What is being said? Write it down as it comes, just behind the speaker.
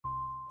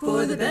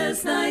For the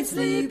best night's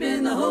sleep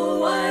in the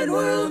whole wide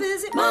world,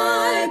 visit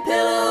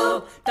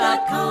MyPillow.com.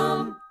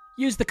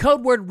 Use the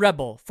code word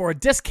REBEL for a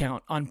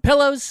discount on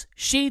pillows,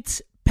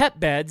 sheets, pet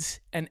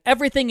beds, and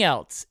everything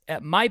else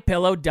at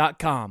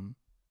MyPillow.com.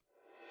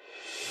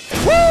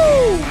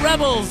 Woo!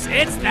 Rebels,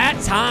 it's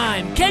that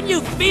time. Can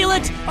you feel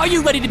it? Are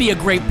you ready to be a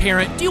great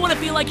parent? Do you want to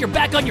feel like you're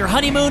back on your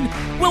honeymoon?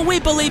 Well,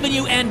 we believe in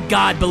you and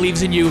God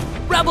believes in you.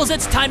 Rebels,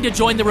 it's time to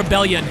join the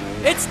rebellion.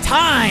 It's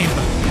time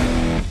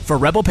for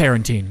Rebel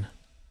Parenting.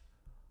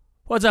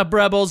 What's up,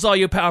 Rebels? All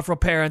you powerful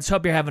parents.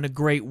 Hope you're having a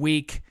great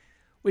week.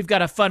 We've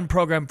got a fun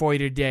program for you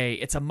today.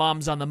 It's a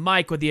Moms on the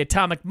Mic with the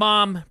Atomic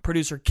Mom,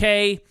 producer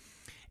Kay,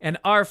 and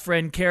our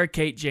friend Kara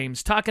Kate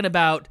James, talking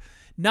about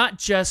not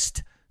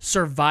just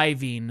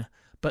surviving,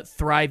 but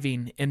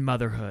thriving in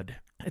motherhood.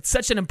 It's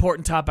such an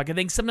important topic. I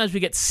think sometimes we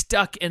get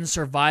stuck in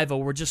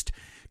survival. We're just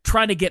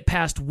trying to get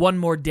past one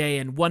more day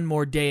and one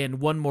more day and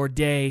one more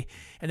day,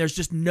 and there's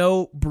just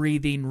no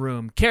breathing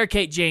room. Kara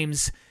Kate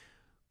James,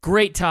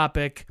 great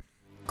topic,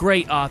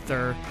 great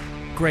author,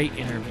 great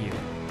interview.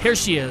 Here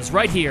she is,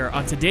 right here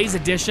on today's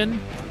edition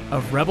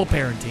of Rebel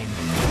Parenting.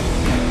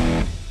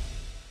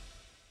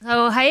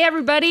 So, hey,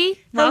 everybody.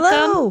 Hello.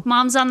 Welcome.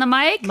 Moms on the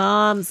Mic.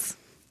 Mom.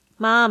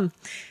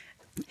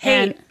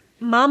 Hey, And-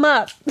 mom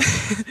up.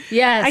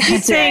 Yes. I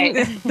keep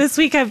saying this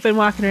week I've been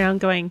walking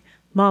around going,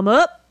 mom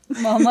up.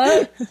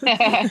 Mama.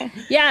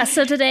 Yeah,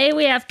 so today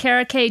we have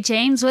Kara Kay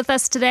James with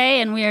us today,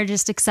 and we are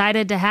just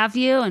excited to have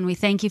you, and we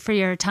thank you for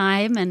your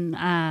time,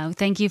 and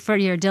thank you for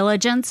your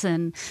diligence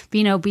and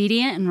being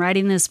obedient and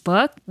writing this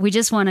book. We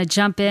just want to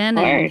jump in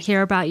and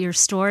hear about your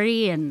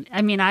story, and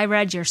I mean, I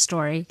read your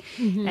story,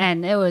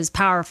 and it was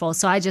powerful,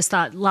 so I just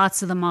thought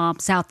lots of the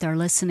moms out there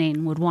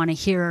listening would want to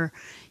hear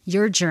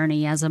your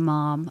journey as a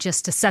mom,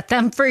 just to set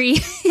them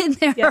free in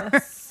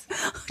their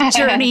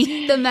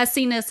journey, the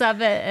messiness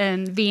of it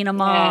and being a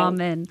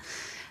mom. And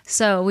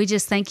so we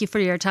just thank you for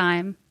your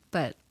time,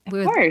 but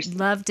we would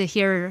love to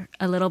hear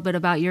a little bit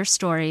about your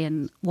story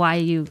and why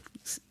you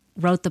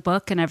wrote the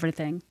book and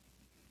everything.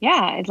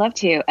 Yeah, I'd love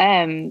to.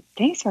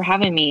 Thanks for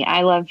having me.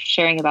 I love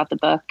sharing about the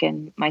book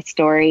and my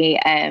story.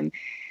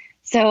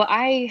 So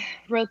I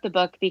wrote the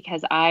book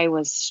because I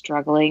was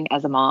struggling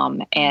as a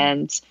mom,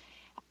 and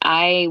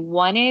I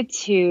wanted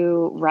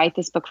to write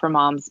this book for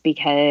moms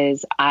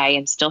because I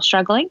am still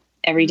struggling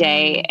every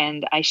day.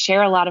 And I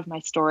share a lot of my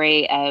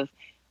story of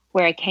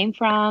where I came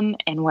from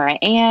and where I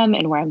am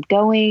and where I'm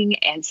going.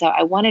 And so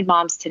I wanted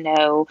moms to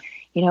know,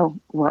 you know,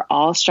 we're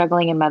all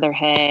struggling in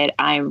motherhood.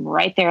 I'm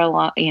right there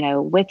along, you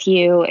know, with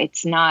you.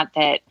 It's not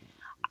that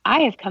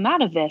I have come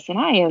out of this and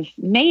I have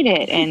made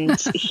it, and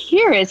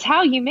here is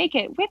how you make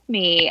it with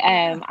me.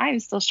 I'm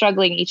still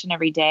struggling each and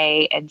every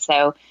day. And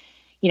so,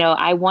 you know,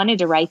 I wanted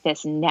to write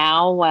this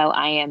now while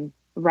I am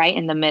right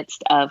in the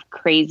midst of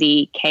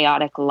crazy,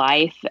 chaotic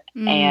life.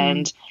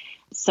 And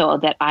so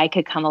that I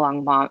could come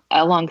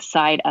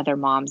alongside other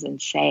moms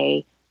and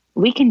say,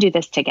 we can do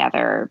this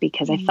together,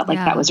 because I felt like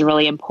that was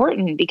really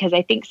important, because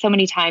I think so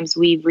many times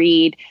we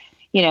read,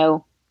 you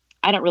know,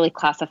 I don't really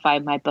classify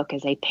my book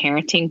as a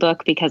parenting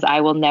book, because I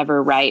will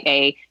never write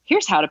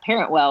here's how to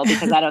parent well,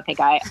 because I don't think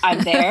I'm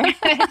there.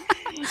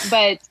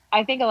 But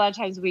I think a lot of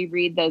times we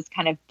read those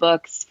kind of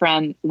books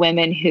from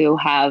women who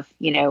have,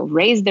 you know,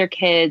 raised their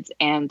kids,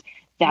 and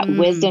that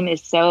wisdom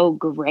is so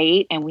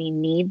great and we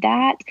need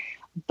that.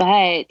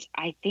 But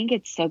I think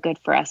it's so good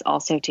for us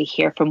also to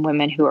hear from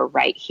women who are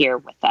right here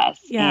with us.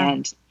 Yeah.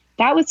 And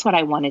that was what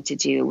I wanted to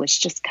do, was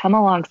just come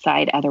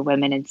alongside other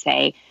women and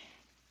say,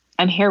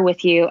 I'm here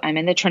with you. I'm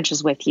in the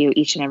trenches with you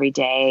each and every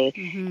day.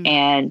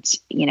 And,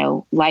 you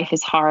know, life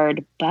is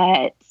hard,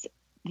 but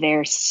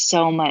there's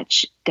so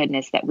much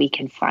goodness that we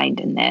can find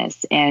in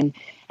this. And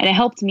it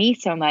helped me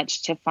so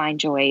much to find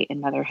joy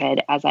in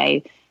motherhood as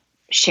I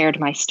shared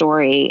my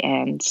story.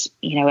 And,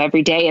 you know,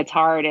 every day it's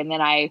hard. And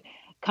then I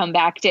come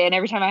back to, and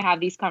every time I have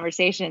these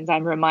conversations,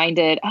 I'm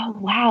reminded, oh,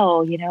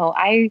 wow, you know,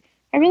 I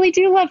really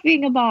do love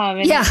being a mom.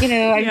 And, you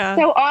know, I'm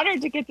so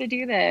honored to get to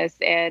do this.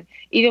 And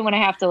even when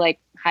I have to like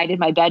hide in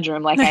my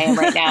bedroom, like I am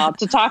right now,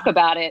 to talk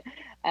about it,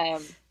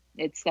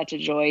 it's such a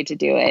joy to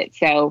do it.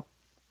 So,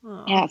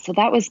 yeah, so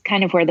that was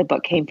kind of where the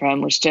book came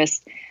from, was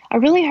just a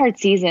really hard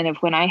season of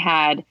when I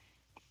had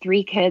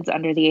 3 kids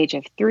under the age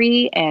of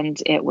 3,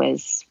 and it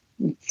was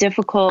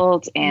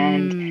difficult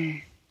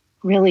and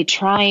really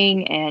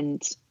trying.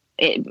 And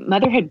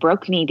motherhood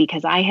broke me,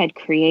 because I had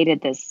created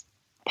this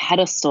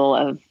pedestal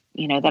of,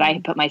 you know, that I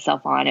had put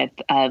myself on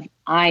of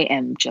I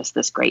am just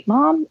this great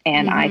mom.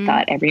 And I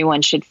thought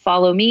everyone should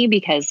follow me,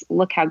 because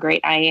look how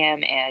great I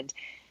am. And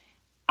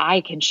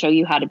I can show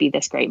you how to be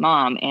this great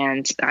mom.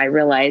 And I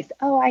realized,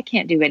 oh, I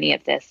can't do any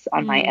of this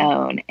on my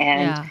own.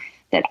 And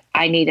that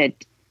I needed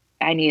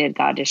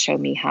God to show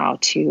me how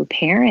to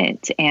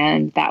parent.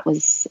 And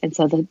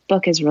so the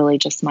book is really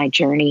just my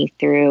journey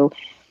through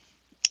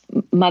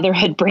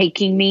motherhood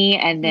breaking me,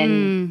 and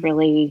then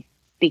really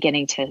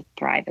beginning to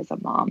thrive as a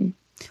mom.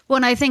 Well,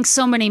 and I think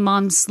so many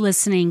moms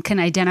listening can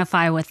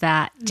identify with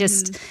that.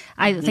 Just,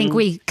 I think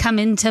we come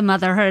into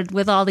motherhood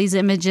with all these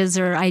images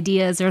or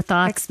ideas or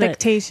thoughts,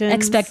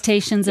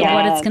 expectations of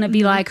what it's going to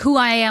be like, who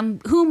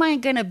am I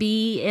going to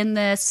be in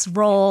this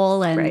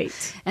role? And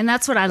and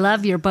that's what I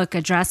love. Your book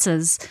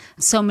addresses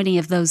so many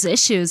of those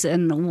issues.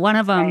 And one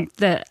of them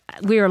that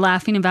we were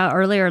laughing about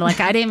earlier, like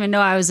I didn't even know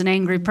I was an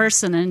angry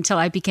person until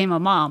I became a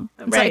mom.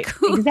 It's like,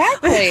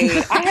 exactly.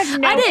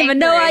 I didn't even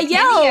know I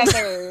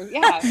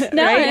yelled.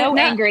 No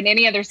anger in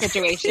any other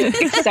situation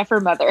except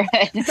for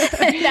motherhood.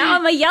 Now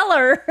I'm a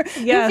yeller.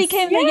 Who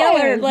became a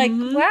yeller? Like,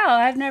 wow,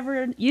 I've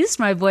never used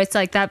my voice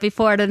like that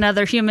before at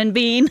another human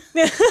being.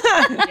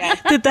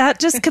 Did that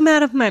just come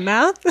out of my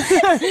mouth?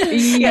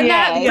 And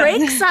that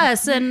breaks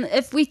us. And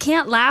if we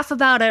can't laugh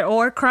about it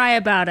or cry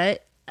about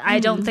it, I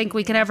don't think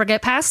we can ever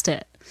get past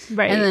it.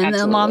 Right. And then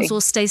the moms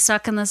will stay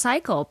stuck in the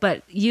cycle.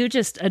 But you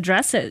just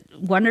address it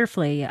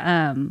wonderfully.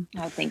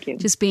 Thank you.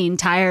 Just being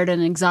tired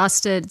and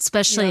exhausted,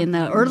 especially in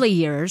the early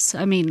years.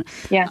 I mean,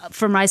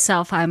 for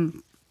myself,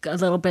 I'm a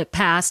little bit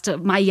past.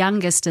 My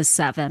youngest is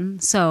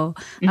 7. So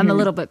I'm a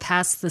little bit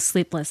past the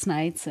sleepless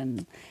nights.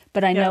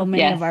 But I know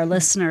many of our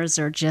listeners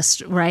are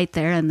just right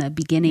there in the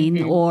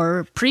beginning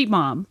or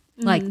pre-mom.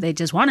 Like they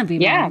just want to be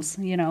moms,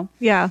 you know?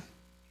 Yeah.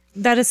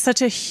 That is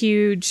such a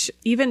huge,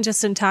 even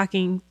just in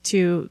talking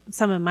to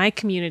some of my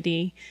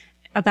community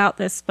about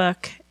this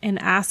book and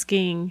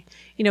asking,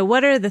 you know,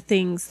 what are the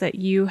things that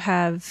you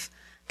have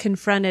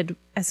confronted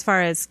as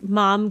far as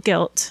mom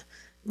guilt?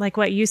 Like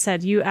what you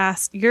said, you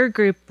asked your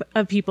group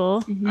of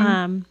people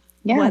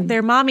what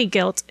their mommy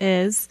guilt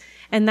is.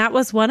 And that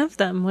was one of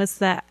them, was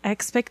that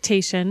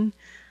expectation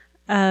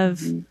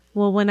of,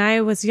 well, when I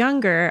was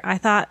younger, I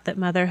thought that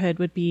motherhood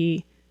would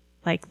be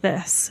like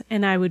this,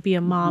 and I would be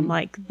a mom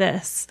like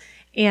this.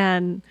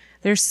 And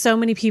there's so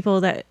many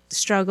people that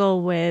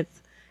struggle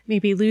with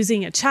maybe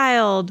losing a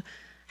child,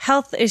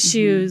 health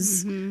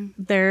issues,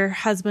 their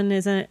husband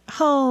isn't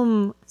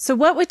home. So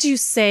what would you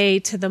say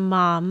to the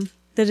mom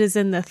that is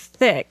in the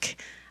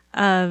thick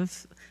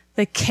of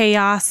the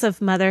chaos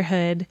of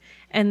motherhood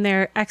and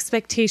their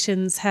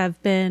expectations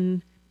have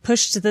been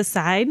pushed to the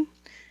side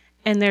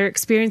and they're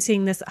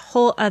experiencing this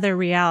whole other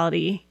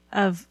reality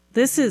of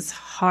this is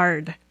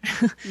hard?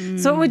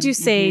 So what would you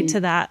say to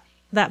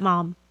that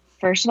mom?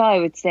 First of all, I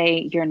would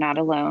say you're not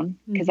alone,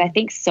 because I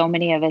think so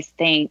many of us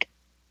think,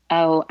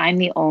 oh, I'm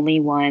the only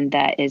one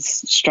that is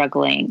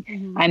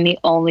struggling. I'm the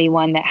only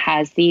one that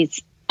has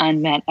these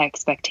unmet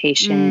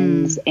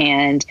expectations.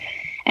 And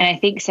I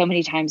think so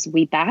many times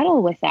we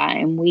battle with that,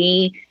 and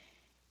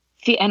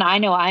and I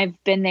know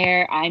I've been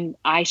there.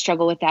 I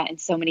struggle with that in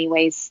so many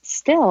ways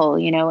still,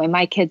 you know, and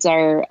my kids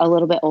are a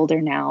little bit older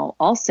now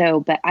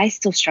also, but I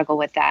still struggle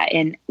with that.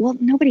 And well,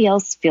 nobody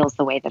else feels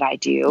the way that I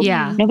do.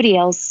 Yeah. Nobody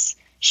else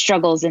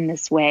struggles in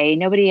this way.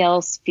 Nobody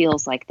else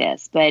feels like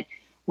this, but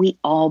we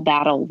all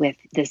battle with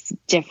this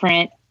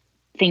different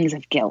things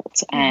of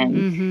guilt.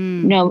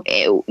 And no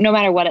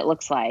matter what it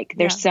looks like,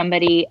 there's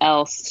somebody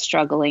else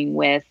struggling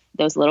with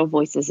those little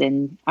voices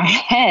in our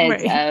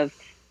heads of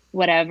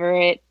whatever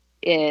it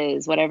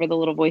is, whatever the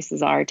little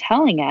voices are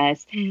telling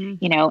us, you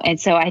know. And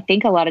so I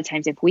think a lot of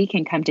times if we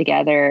can come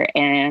together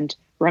and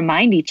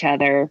remind each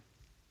other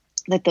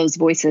that those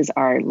voices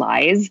are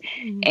lies,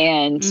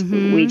 and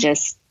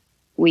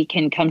we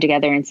can come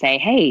together and say,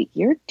 hey,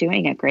 you're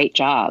doing a great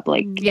job.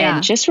 Like,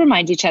 and just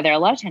remind each other. A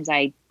lot of times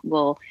I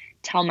will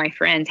tell my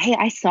friends, hey,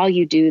 I saw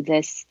you do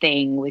this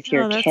thing with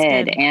your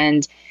kid. Good.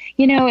 And,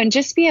 you know, and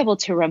just be able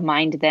to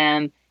remind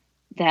them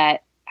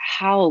that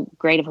how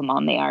great of a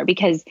mom they are.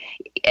 Because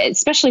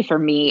especially for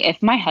me,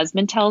 if my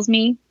husband tells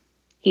me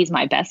he's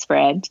my best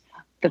friend,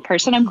 the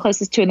person I'm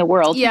closest to in the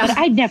world, but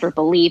I'd never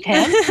believe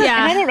him. And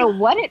I don't know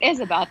what it is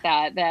about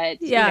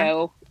that, you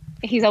know,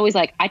 he's always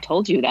like, I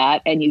told you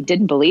that and you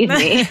didn't believe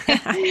me.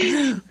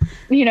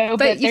 You know,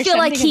 but you feel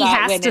like he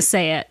has to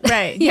say it.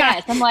 Right.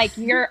 Yes. I'm like,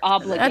 you're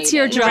obligated That's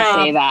your job.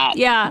 to say that.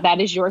 Yeah.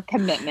 That is your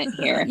commitment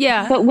here.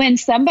 Yeah. But when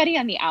somebody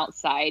on the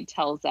outside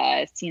tells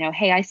us, you know,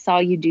 hey, I saw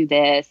you do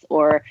this,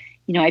 or,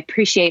 you know, I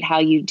appreciate how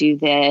you do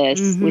this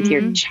with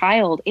your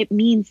child, it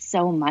means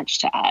so much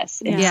to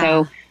us. And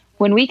so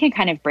when we can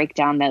kind of break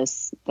down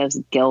those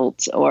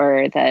guilt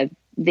or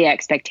the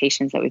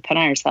expectations that we put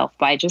on ourselves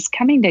by just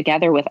coming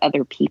together with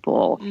other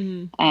people,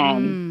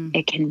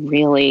 it can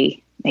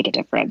really make a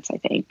difference, I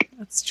think.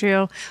 That's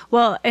true.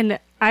 Well, and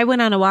I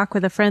went on a walk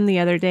with a friend the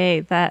other day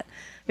that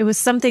it was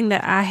something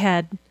that I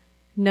had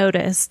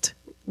noticed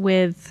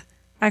with,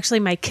 actually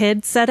my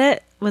kid said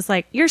it, was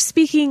like, you're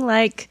speaking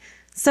like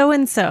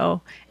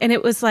so-and-so. And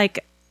it was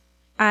like,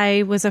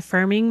 I was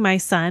affirming my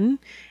son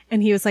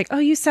and he was like, oh,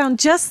 you sound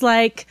just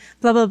like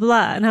blah, blah,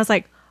 blah. And I was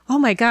like, oh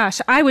my gosh,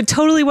 I would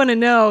totally want to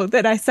know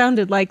that I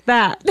sounded like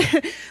that.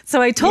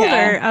 So I told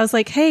her, I was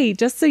like, hey,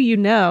 just so you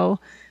know,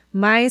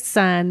 my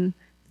son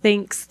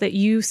thinks that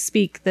you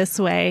speak this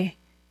way,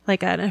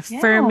 like an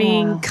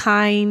affirming,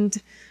 kind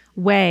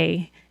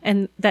way,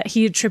 and that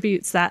he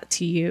attributes that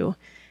to you.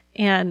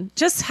 And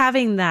just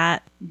having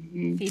that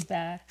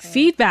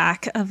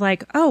feedback of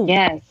like, oh,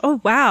 Yes.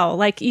 oh, wow.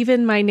 Like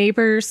even my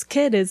neighbor's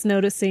kid is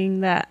noticing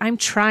that I'm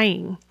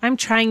trying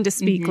to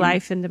speak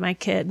life into my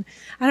kid.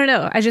 I don't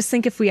know. I just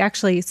think if we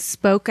actually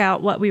spoke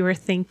out what we were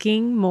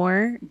thinking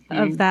more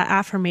of that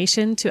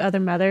affirmation to other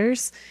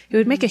mothers, it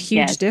would make a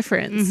huge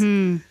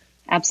difference.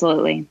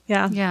 Absolutely.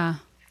 Yeah. Yeah.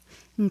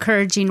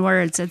 Encouraging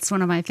words. It's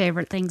one of my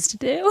favorite things to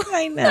do.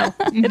 I know.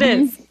 It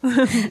is.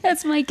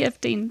 That's my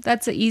gifting.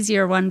 That's an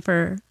easier one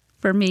for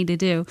me to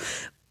do.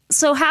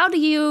 So how do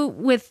you,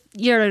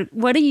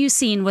 what are you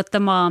seeing with the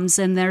moms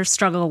and their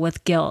struggle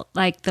with guilt?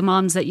 Like the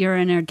moms that you're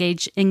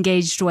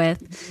engaged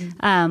with,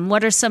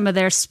 what are some of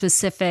their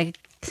specific,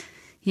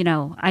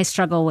 I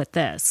struggle with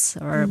this,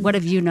 or what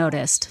have you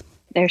noticed?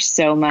 There's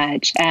so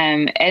much.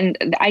 And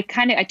I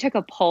took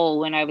a poll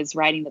when I was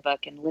writing the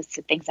book and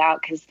listed things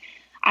out because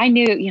I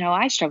knew,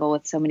 I struggle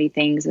with so many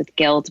things with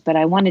guilt, but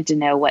I wanted to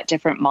know what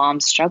different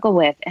moms struggle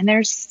with. And I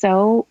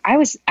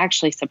was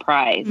actually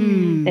surprised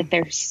that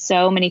there's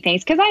so many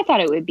things, because I thought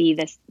it would be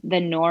the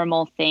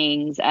normal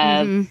things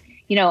of,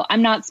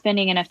 I'm not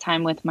spending enough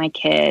time with my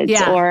kids,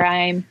 or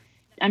I'm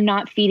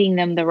not feeding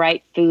them the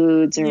right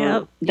foods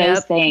or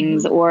those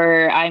things,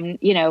 or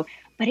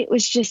but it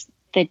was just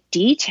the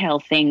detail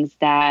things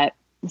that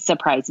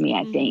surprised me,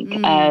 I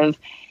think, of,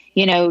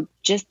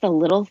 just the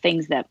little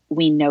things that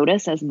we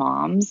notice as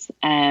moms.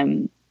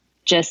 I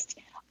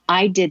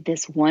did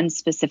this one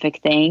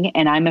specific thing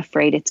and I'm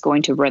afraid it's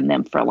going to ruin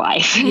them for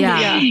life. And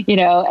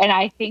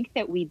I think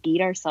that we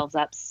beat ourselves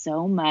up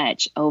so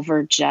much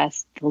over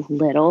just the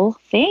little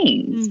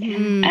things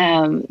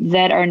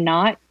that are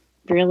not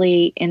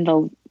really in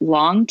the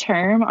long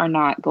term are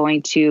not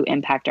going to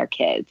impact our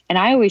kids. And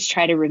I always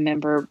try to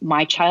remember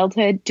my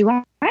childhood. Do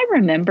I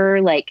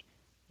remember like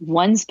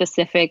one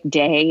specific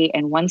day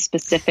and one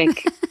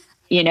specific,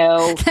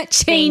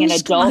 that being an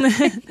adult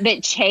that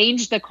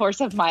changed the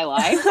course of my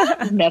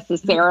life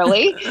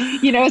necessarily,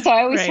 so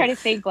I always try to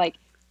think like,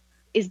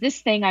 is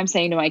this thing I'm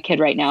saying to my kid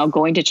right now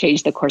going to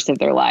change the course of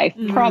their life?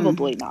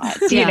 Probably not.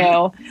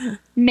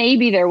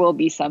 Maybe there will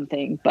be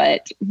something,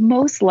 but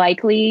most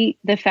likely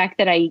the fact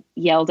that I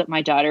yelled at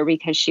my daughter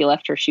because she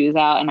left her shoes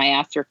out and I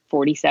asked her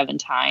 47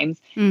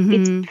 times,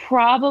 it's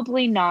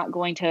probably not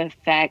going to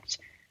affect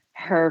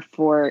her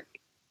for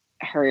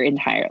her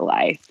entire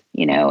life,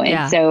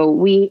 and so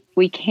we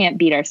can't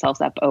beat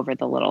ourselves up over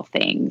the little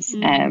things.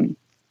 And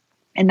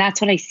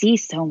that's what I see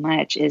so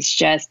much is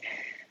just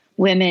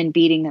women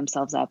beating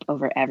themselves up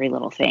over every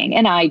little thing.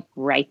 And I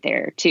right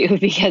there too,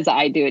 because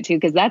I do it too,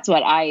 because that's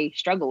what I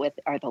struggle with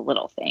are the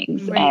little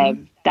things.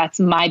 That's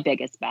my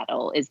biggest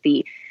battle is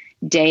the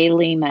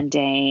daily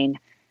mundane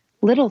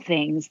little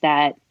things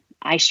that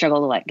I struggle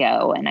to let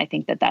go. And I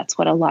think that that's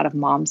what a lot of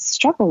moms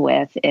struggle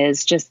with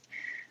is just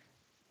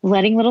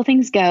letting little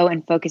things go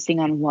and focusing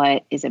on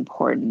what is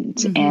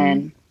important.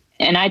 And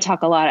I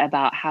talk a lot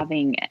about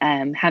having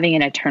an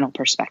eternal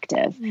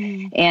perspective.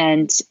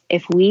 And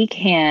if we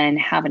can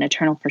have an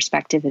eternal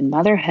perspective in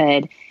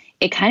motherhood,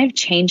 it kind of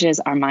changes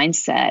our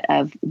mindset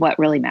of what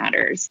really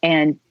matters.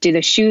 And do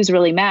the shoes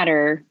really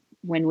matter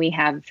when we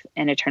have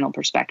an eternal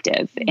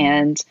perspective?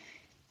 And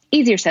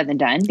easier said than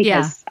done,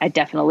 because I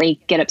definitely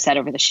get upset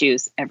over the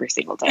shoes every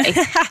single day.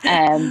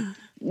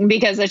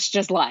 Because it's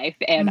just life.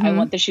 And I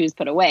want the shoes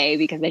put away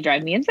because they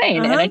drive me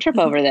insane and I trip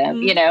over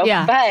them,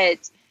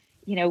 But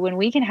when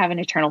we can have an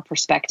eternal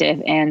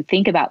perspective and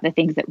think about the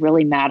things that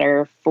really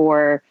matter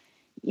for,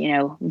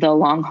 the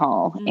long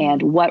haul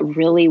and what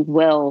really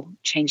will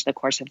change the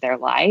course of their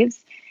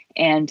lives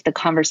and the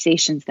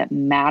conversations that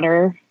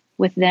matter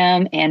with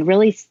them and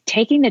really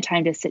taking the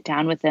time to sit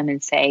down with them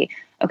and say,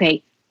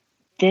 okay,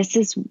 this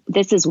is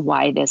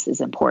why this is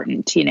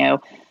important.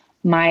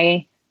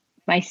 My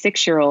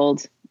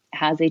 6-year-old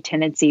has a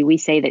tendency, we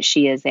say that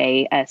she is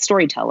a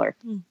storyteller.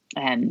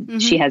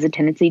 She has a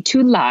tendency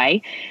to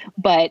lie,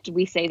 but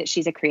we say that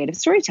she's a creative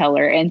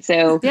storyteller. And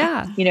so,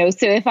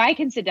 so if I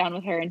can sit down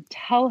with her and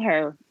tell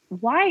her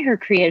why her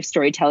creative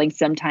storytelling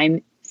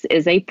sometimes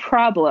is a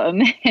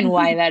problem and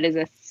why that is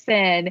a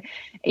sin,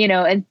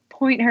 and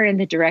point her in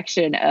the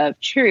direction of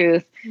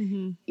truth,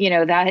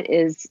 that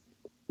is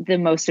the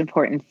most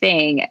important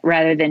thing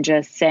rather than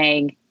just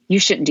saying, you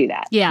shouldn't do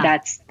that. Yeah.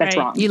 That's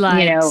wrong. You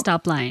lie,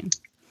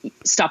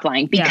 stop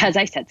lying because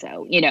I said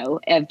so,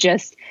 of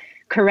just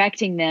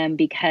correcting them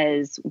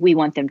because we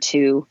want them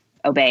to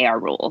obey our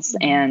rules.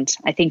 And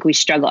I think I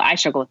struggle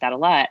with that a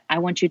lot. I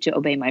want you to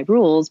obey my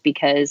rules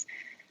because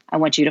I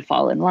want you to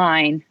fall in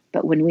line.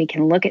 But when we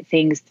can look at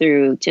things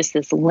through just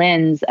this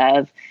lens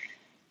of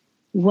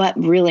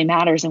what really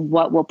matters and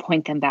what will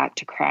point them back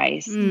to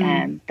Christ,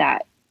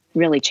 that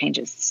really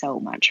changes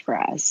so much for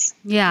us.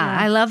 Yeah,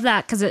 I love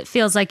that because it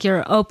feels like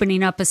you're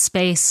opening up a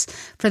space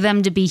for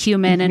them to be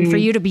human and for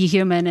you to be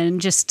human and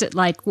just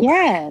like,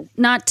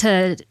 not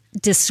to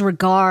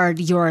disregard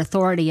your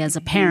authority as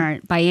a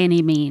parent by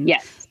any means,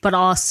 but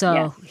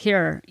also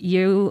here,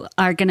 you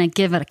are going to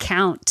give an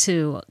account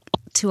to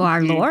to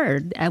our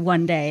Lord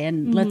one day,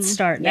 and let's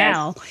start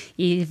now.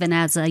 Even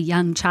as a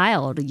young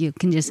child, you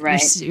can just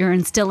you're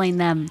instilling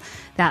them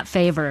that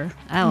favor.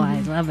 Oh, I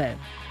love it.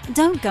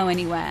 Don't go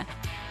anywhere.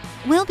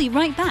 We'll be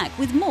right back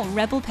with more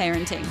Rebel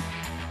Parenting.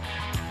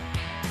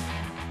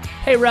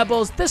 Hey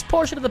Rebels, this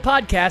portion of the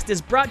podcast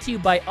is brought to you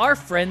by our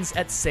friends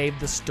at Save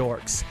the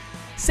Storks.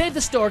 Save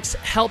the Storks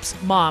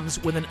helps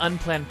moms with an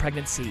unplanned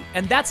pregnancy,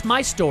 and that's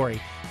my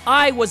story.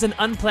 I was an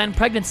unplanned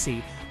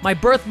pregnancy. My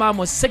birth mom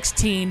was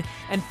 16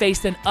 and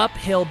faced an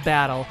uphill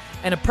battle,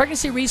 and a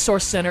pregnancy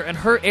resource center in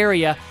her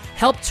area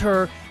helped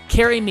her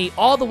carry me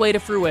all the way to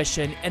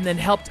fruition and then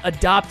helped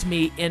adopt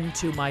me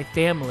into my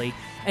family.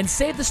 And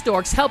Save the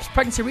Storks helps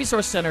pregnancy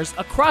resource centers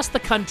across the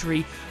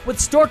country with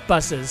stork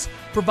buses,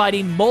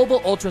 providing mobile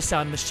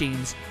ultrasound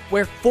machines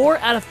where 4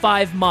 out of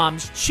 5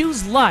 moms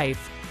choose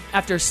life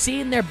after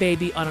seeing their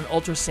baby on an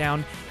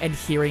ultrasound and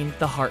hearing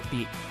the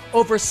heartbeat.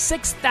 Over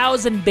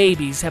 6,000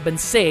 babies have been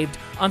saved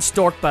on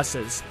stork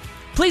buses.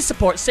 Please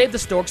support Save the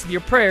Storks with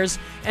your prayers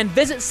and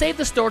visit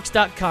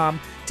SaveTheStorks.com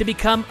to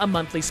become a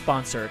monthly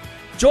sponsor.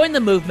 Join the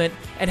movement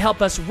and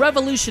help us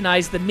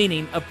revolutionize the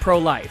meaning of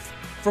pro-life.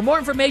 For more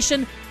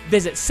information,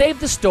 visit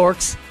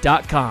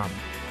SaveTheStorks.com.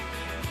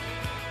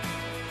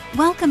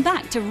 Welcome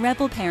back to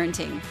Rebel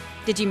Parenting.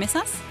 Did you miss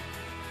us?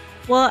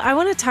 Well, I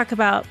want to talk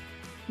about,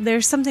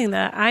 there's something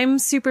that I'm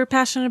super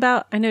passionate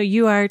about. I know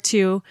you are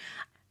too.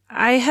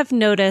 I have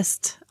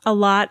noticed a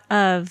lot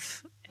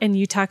of, and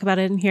you talk about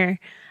it in here,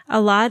 a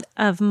lot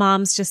of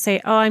moms just say,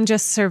 oh, I'm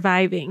just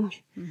surviving.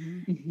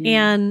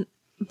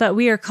 But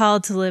we are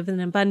called to live an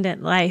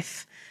abundant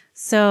life.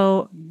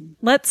 So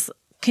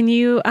can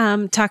you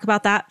talk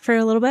about that for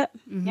a little bit?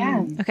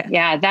 Yeah. Okay.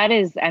 Yeah, that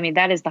is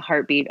the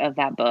heartbeat of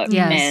that book.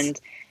 Yes. And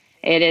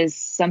it is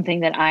something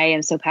that I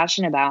am so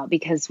passionate about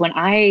because when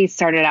I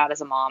started out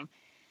as a mom,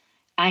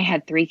 I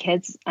had 3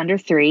 kids under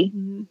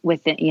 3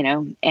 with it,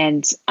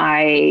 and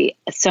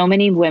so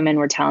many women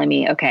were telling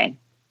me, okay,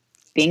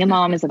 being a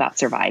mom is about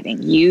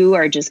surviving. You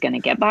are just going to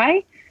get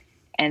by.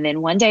 And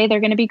then one day they're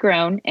going to be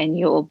grown and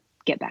you'll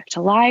get back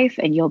to life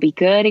and you'll be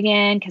good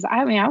again. Cause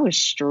I was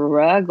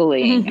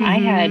struggling. I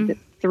had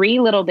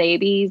 3 little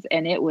babies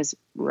and it was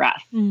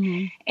rough.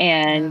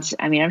 And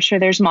I'm sure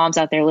there's moms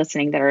out there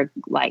listening that are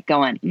like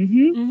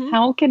going,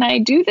 how can I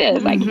do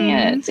this? I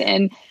can't.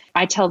 And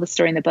I tell the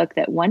story in the book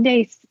that one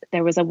day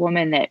there was a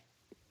woman that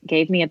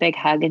gave me a big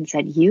hug and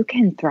said, you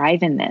can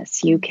thrive in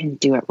this. You can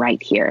do it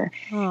right here.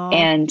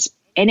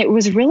 And it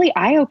was really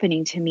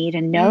eye-opening to me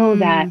to know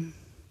that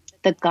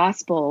the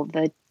gospel,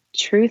 the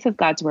truth of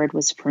God's word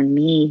was for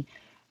me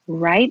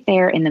right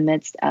there in the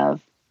midst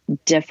of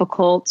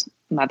difficult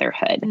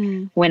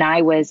motherhood when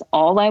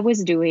all I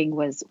was doing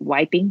was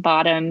wiping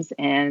bottoms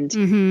and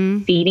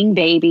feeding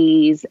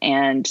babies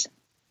and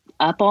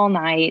up all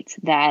night,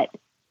 that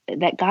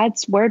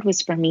God's word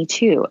was for me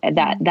too.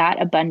 That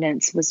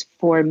abundance was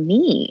for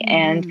me.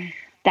 And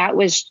that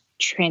was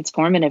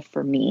transformative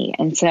for me.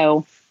 And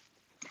so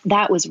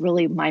that was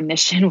really my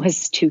mission,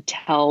 was to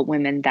tell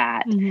women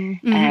that,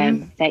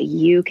 that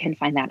you can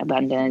find that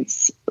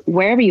abundance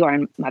wherever you are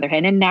in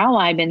motherhood. And now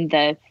I'm in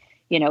the,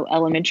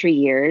 elementary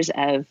years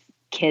of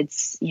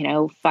kids,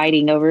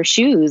 fighting over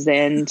shoes,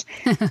 and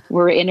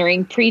we're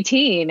entering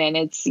preteen, and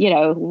it's,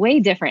 way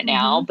different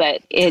now,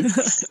 but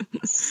it's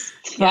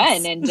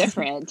fun and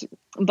different.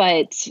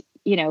 But,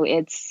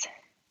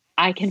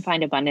 I can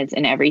find abundance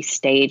in every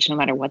stage, no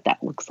matter what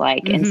that looks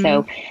like. And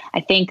so I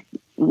think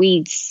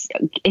it's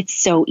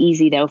so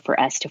easy though for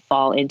us to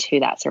fall into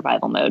that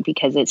survival mode,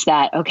 because it's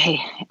that, okay,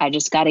 I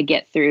just got to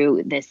get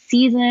through this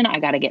season. I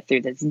got to get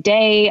through this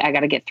day. I got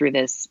to get through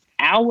this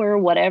hour,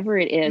 whatever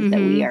it is that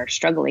we are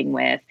struggling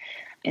with.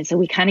 And so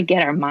we kind of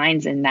get our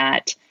minds in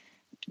that,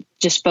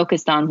 just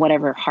focused on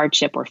whatever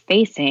hardship we're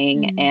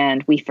facing.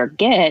 And we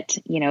forget,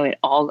 a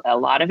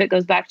lot of it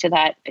goes back to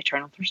that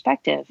eternal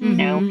perspective.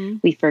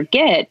 We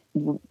forget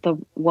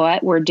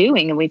what we're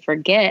doing, and we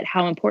forget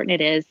how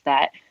important it is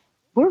that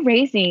we're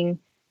raising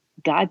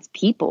God's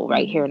people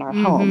right here in our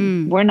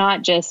home. We're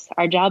not just,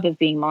 our job of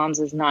being moms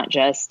is not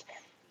just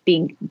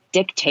being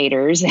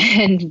dictators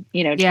and,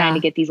 trying to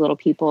get these little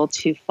people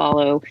to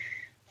fall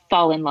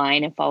in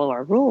line and follow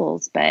our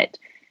rules. But,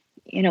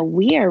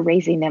 we are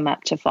raising them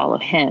up to follow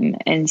him.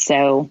 And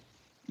so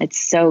it's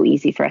so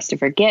easy for us to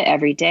forget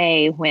every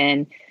day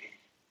when,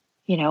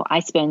 I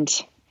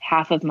spend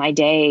half of my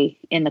day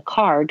in the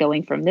car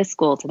going from this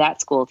school to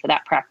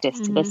that practice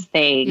to this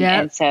thing.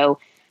 Yep. And so,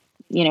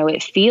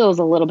 it feels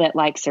a little bit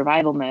like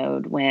survival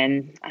mode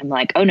when I'm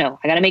like, oh no,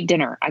 I got to make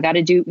dinner. I got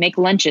to make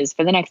lunches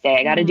for the next day.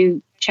 I got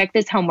to check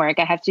this homework.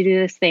 I have to do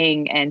this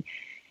thing. And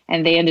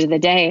at the end of the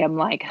day, I'm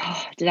like,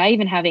 oh, did I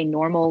even have a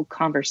normal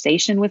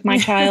conversation with my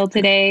child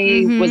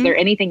today? Was there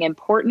anything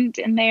important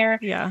in there?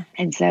 Yeah.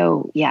 And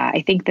so,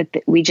 I think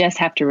that we just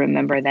have to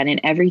remember that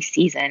in every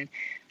season,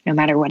 no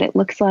matter what it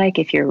looks like,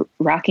 if you're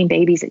rocking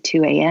babies at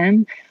 2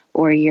 a.m.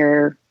 or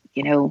you're,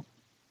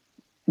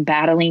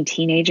 battling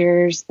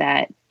teenagers,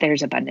 that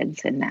there's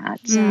abundance in that.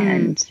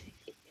 And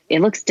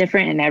it looks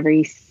different in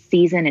every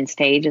season and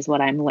stage is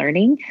what I'm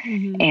learning.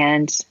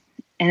 And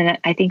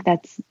I think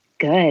that's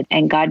good.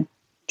 And God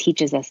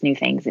teaches us new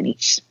things in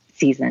each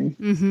season.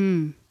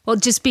 Mm-hmm. Well,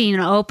 just being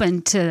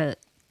open to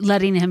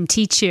letting him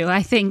teach you.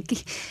 I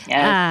think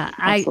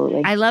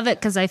absolutely. I love it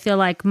because I feel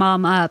like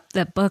Mom Up,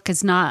 the book,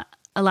 is not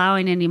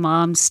allowing any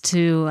moms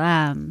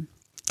to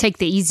take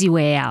the easy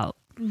way out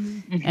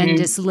and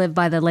just live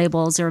by the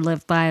labels or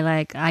live by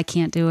like, I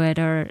can't do it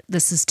or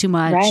this is too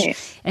much.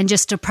 Right. And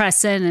just to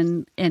press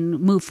in and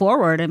move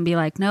forward and be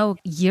like, no,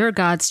 you're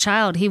God's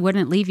child. He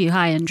wouldn't leave you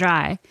high and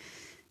dry,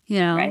 you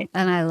know? Right.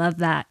 And I love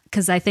that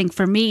because I think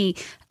for me,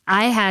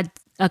 I had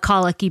a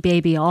colicky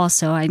baby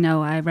also. I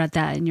know I read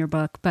that in your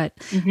book, but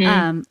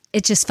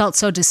it just felt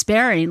so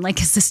despairing. Like,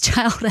 is this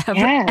child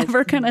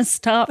ever going to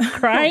stop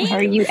crying?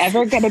 Are you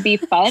ever going to be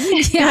fun?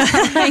 Yeah.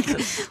 Like,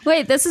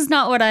 wait, this is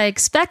not what I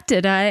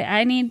expected.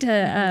 I need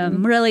to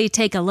really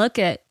take a look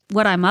at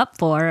what I'm up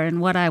for and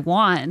what I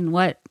want and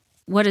what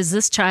is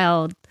this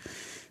child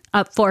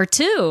up for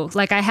too.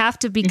 Like I have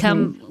to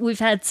become, we've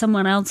had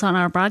someone else on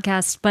our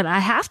broadcast, but I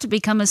have to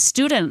become a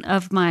student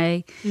of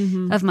my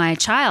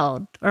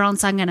child or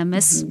else I'm going to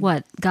miss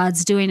what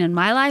God's doing in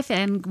my life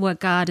and what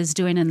God is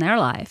doing in their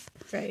life.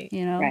 Right.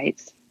 You know?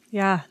 Right.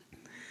 Yeah.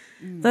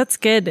 That's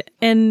good.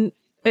 And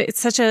it's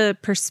such a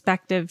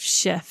perspective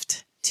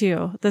shift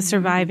too, the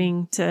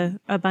surviving to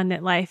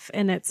abundant life.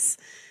 And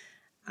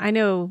I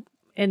know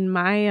in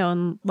my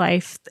own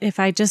life, if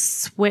I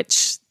just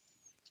switch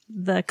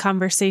the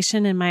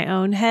conversation in my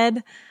own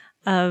head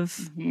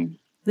of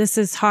this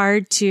is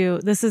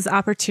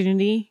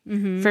opportunity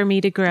for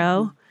me to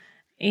grow.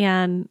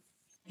 And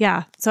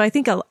yeah, so I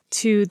think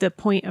to the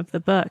point of the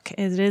book,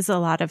 it is a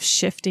lot of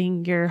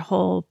shifting your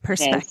whole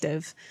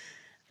perspective.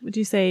 Yes. Would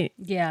you say?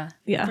 Yeah,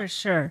 yeah, for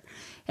sure.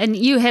 And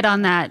you hit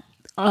on that.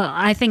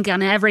 I think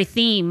on every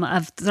theme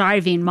of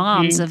thriving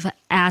moms, of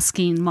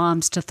asking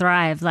moms to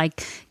thrive,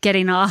 like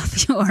getting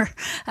off your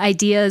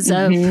ideas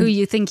of who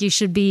you think you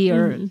should be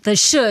or the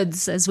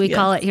shoulds, as we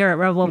call it here at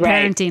Rebel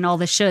Parenting, all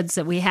the shoulds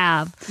that we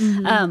have.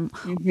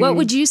 What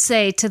would you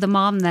say to the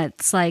mom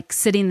that's like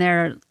sitting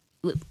there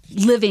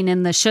living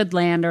in the should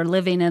land or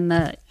living in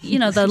the,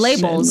 the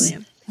labels?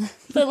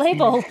 The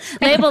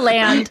label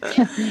land.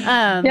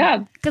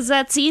 Because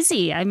that's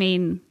easy. I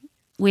mean,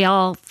 we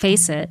all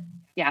face it.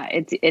 Yeah,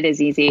 it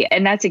is easy.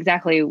 And that's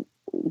exactly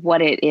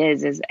what it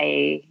is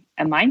a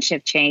mind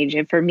shift change.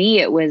 And for me,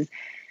 it was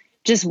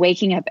just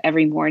waking up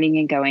every morning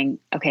and going,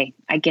 okay,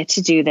 I get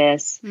to do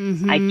this.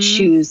 I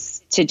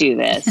choose to do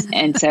this.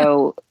 And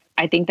so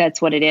I think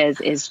that's what it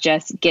is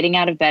just getting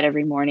out of bed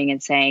every morning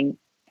and saying,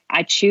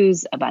 I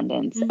choose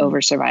abundance over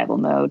survival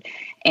mode.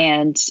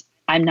 And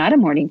I'm not a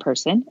morning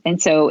person.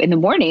 And so in the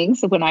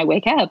mornings when I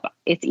wake up,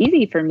 it's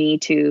easy for me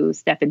to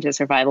step into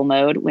survival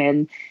mode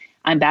when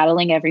I'm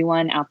battling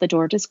everyone out the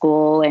door to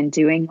school and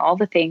doing all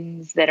the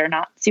things that are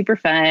not super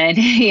fun,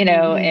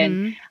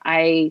 and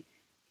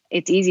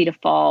it's easy to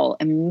fall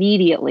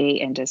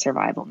immediately into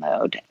survival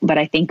mode. But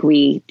I think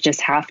we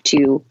just have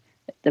to,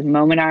 the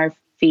moment our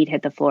feet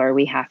hit the floor,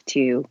 we have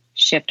to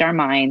shift our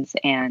minds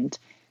and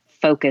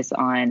focus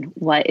on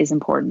what is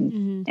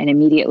important and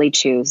immediately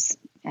choose.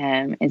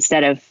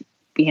 Instead of,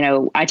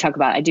 I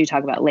do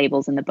talk about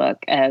labels in the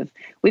book of,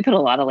 we put a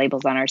lot of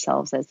labels on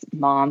ourselves as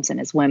moms and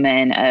as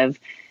women of,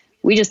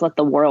 we just let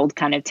the world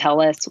kind of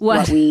tell us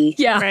what we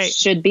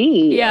should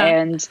be. Yeah.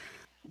 And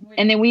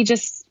then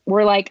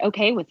we're like,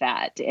 okay with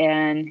that.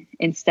 And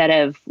instead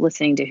of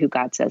listening to who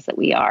God says that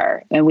we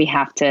are, and we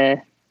have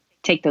to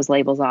take those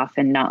labels off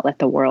and not let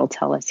the world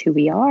tell us who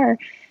we are.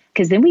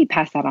 Because then we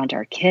pass that on to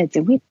our kids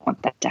and we don't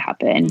want that to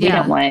happen. We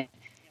don't want,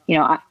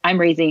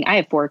 I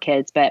have 4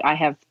 kids, but I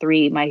have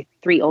my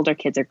 3 older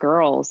kids are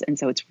girls. And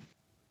so it's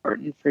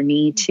important for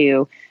me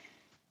to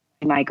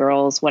my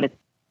girls what a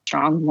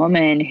strong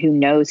woman who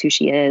knows who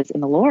she is in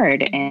the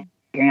Lord, and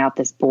figuring out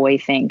this boy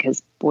thing,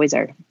 because boys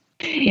are,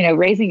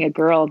 raising a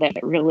girl that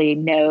really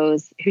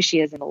knows who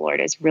she is in the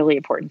Lord is really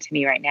important to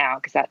me right now,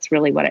 because that's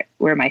really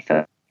where my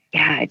focus.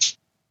 It's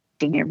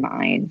shifting your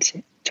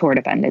mind toward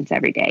abundance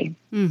every day.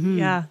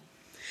 Yeah.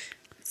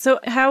 So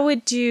how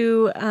would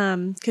you,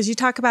 because you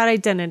talk about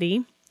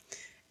identity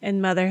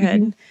and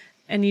motherhood,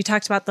 and you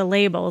talked about the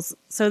labels.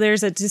 So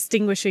there's a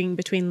distinguishing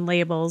between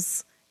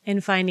labels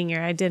and finding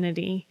your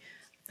identity.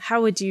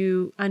 How would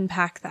you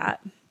unpack that?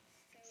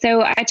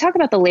 So I talk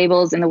about the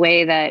labels in the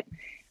way that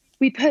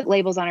we put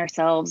labels on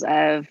ourselves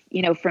of,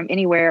 from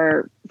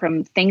anywhere,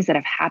 from things that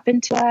have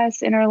happened to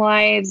us in our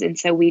lives. And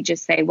so we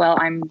just say, well,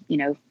 I'm,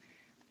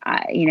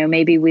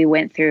 maybe we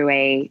went through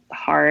a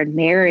hard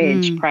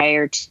marriage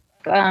prior to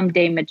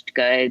damaged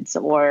goods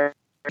or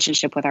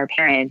relationship with our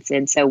parents.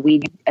 And so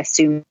we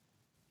assume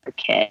our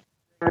kid,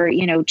 or,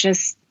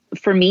 just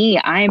for me,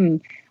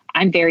 I'm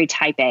very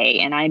type A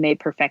and I'm a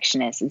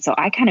perfectionist. And so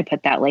I kind of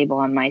put that label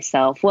on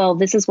myself. Well,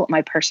 this is what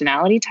my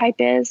personality type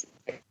is.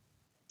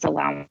 It's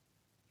allowing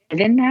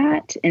in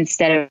that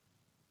instead of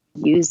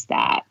use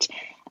that.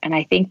 And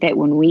I think that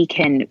when we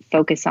can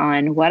focus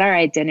on what our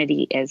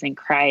identity is in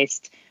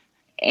Christ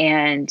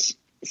and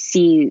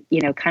see,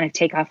 kind of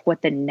take off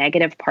what the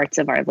negative parts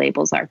of our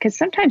labels are, because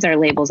sometimes our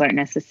labels aren't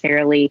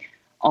necessarily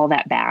all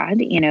that bad.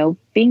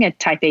 Being a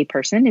type A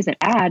person isn't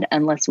bad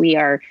unless we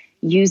are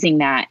using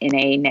that in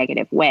a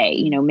negative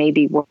way.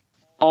 Maybe we're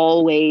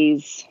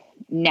always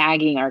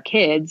nagging our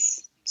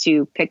kids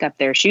to pick up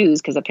their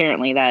shoes because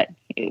apparently that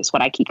is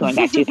what I keep going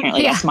back to.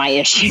 Apparently that's my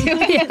issue.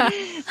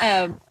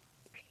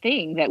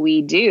 Thing that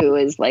we do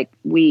is like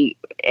and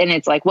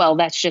it's like, well,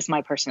 that's just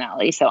my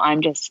personality. So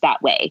I'm just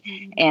that way.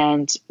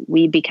 And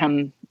we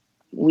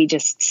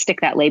just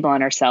stick that label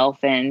on ourselves.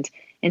 And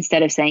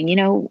instead of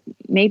saying,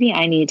 maybe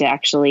I need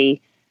to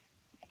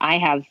I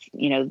have,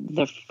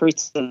 the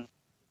fruits of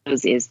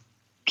those is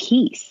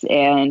peace,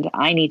 and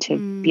I need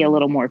to be a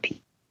little more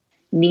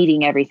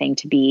needing everything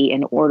to be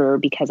in order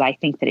because I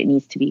think that it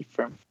needs to be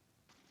firm.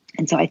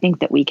 And so I think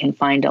that we can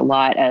find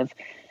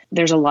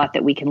there's a lot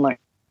that we can learn.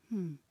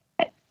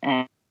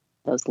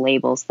 Those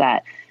labels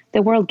that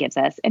the world gives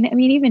us. And I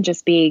mean, even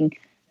just being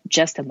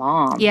just a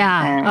mom.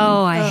 Yeah.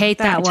 I hate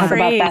that one. Talk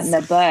about that in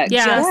the book.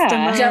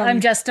 Yeah. I'm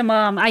just a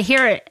mom. I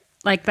hear it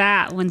like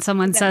that when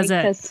someone says it.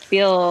 It makes us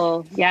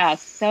feel,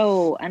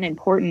 so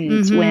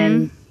unimportant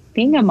when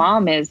being a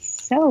mom is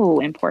so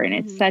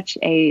important. It's such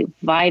a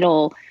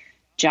vital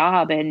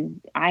job. And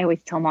I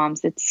always tell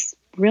moms, it's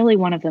really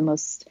one of the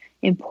most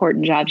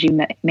important jobs you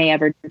may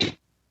ever do.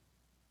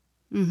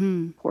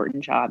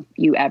 Important job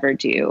you ever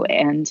do.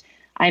 And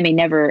I may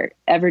never,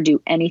 ever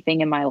do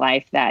anything in my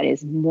life that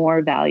is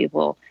more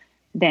valuable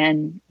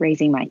than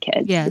raising my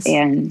kids. Yes.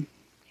 And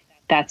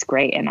that's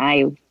great. And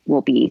I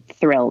will be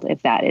thrilled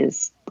if that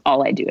is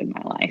all I do in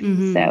my life.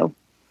 So.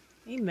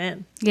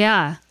 Amen.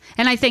 Yeah.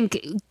 And I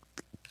think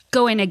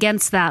going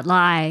against that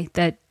lie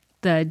that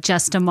the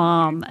just a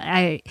mom,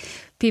 I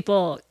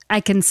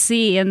can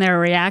see in their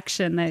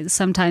reaction that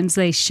sometimes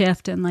they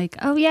shift and like,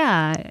 oh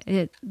yeah,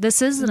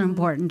 this is an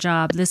important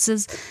job. This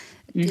is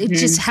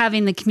just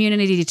having the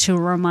community to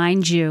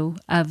remind you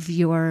of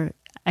your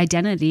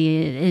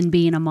identity in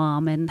being a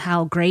mom and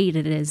how great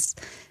it is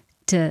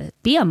to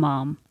be a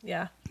mom.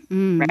 Yeah.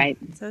 Right.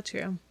 So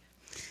true.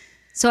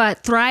 So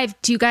at Thrive,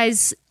 do you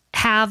guys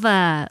have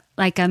a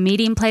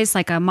meeting place,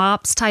 like a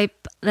MOPS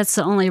type? That's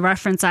the only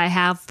reference I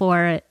have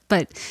for it.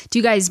 But do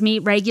you guys meet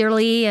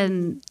regularly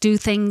and do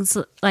things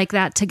like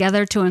that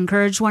together to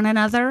encourage one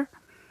another?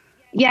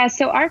 Yeah,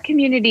 so our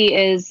community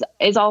is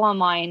all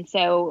online.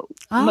 So,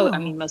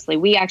 mostly.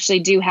 We actually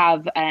do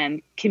have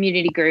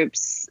community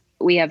groups.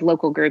 We have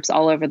local groups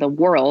all over the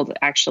world,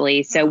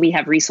 actually. So we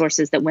have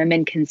resources that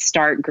women can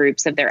start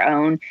groups of their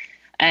own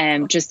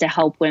just to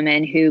help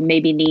women who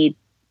maybe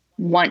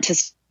want to.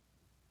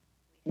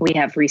 We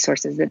have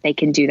resources that they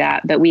can do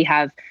that. But we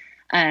have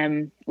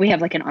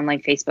like an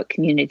online Facebook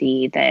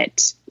community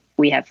that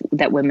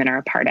women are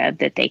a part of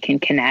that they can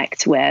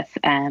connect with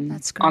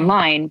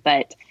online.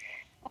 But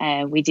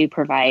we do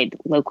provide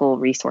local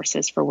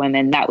resources for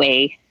women. That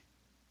way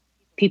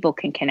people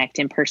can connect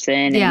in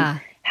person and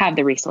have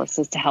the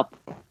resources to help.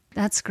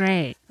 That's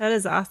great. That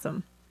is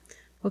awesome.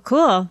 Well,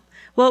 cool.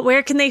 Well,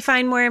 where can they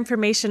find more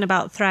information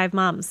about Thrive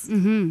Moms?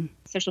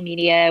 Social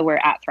media, we're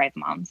at Thrive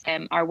Moms.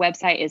 Our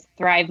website is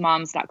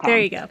thrivemoms.com. There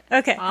you go.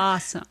 Okay.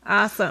 Awesome.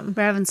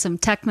 We're having some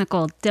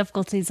technical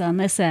difficulties on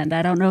this end.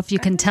 I don't know if you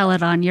can tell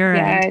it on your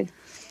end.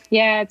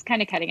 Yeah, it's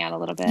kind of cutting out a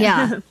little bit.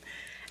 Yeah.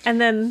 And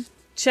then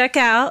check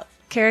out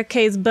Kara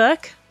Kay's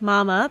book,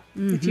 Mom Up,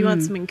 if you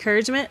want some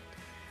encouragement.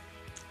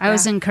 I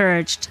was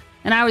encouraged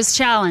and I was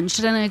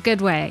challenged in a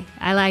good way.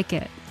 I like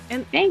it.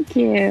 And thank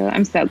you.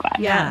 I'm so glad.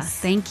 Yeah.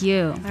 Thank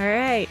you. All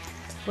right.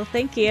 Well,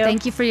 thank you.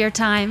 Thank you for your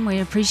time. We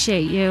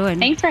appreciate you. And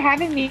thanks for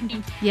having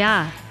me.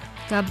 Yeah.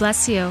 God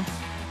bless you.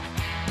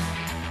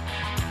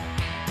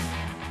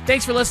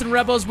 Thanks for listening,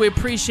 Rebels. We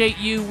appreciate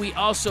you. We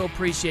also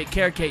appreciate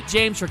Kara Kate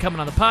James for coming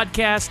on the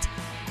podcast.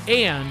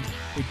 And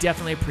we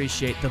definitely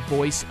appreciate the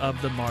Voice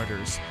of the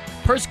Martyrs.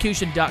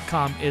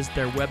 Persecution.com is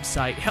their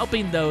website,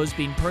 helping those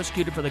being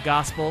persecuted for the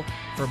gospel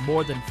for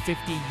more than 50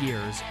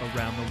 years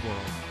around the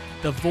world.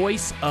 The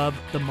Voice of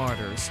the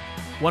Martyrs,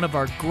 one of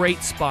our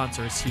great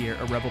sponsors here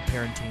at Rebel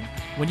Parenting.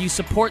 When you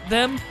support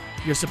them,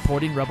 you're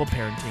supporting Rebel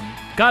Parenting.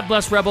 God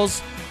bless,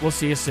 Rebels. We'll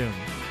see you soon.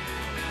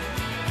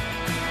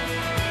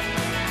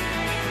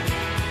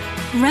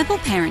 Rebel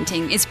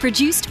Parenting is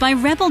produced by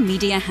Rebel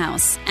Media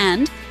House,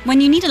 and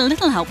when you need a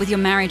little help with your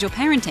marriage or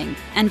parenting,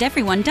 and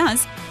everyone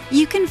does,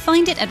 you can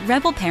find it at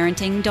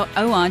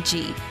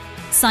rebelparenting.org.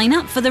 Sign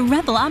up for the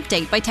Rebel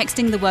Update by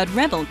texting the word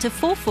REBEL to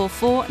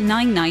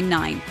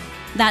 444999.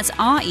 That's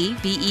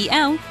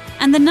REBEL,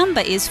 and the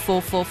number is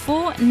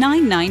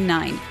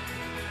 444999.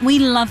 We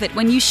love it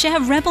when you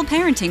share Rebel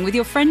Parenting with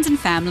your friends and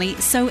family,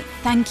 so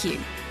thank you.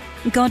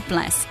 God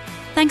bless.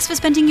 Thanks for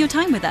spending your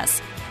time with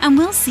us, and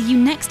we'll see you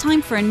next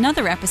time for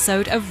another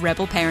episode of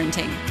Rebel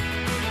Parenting.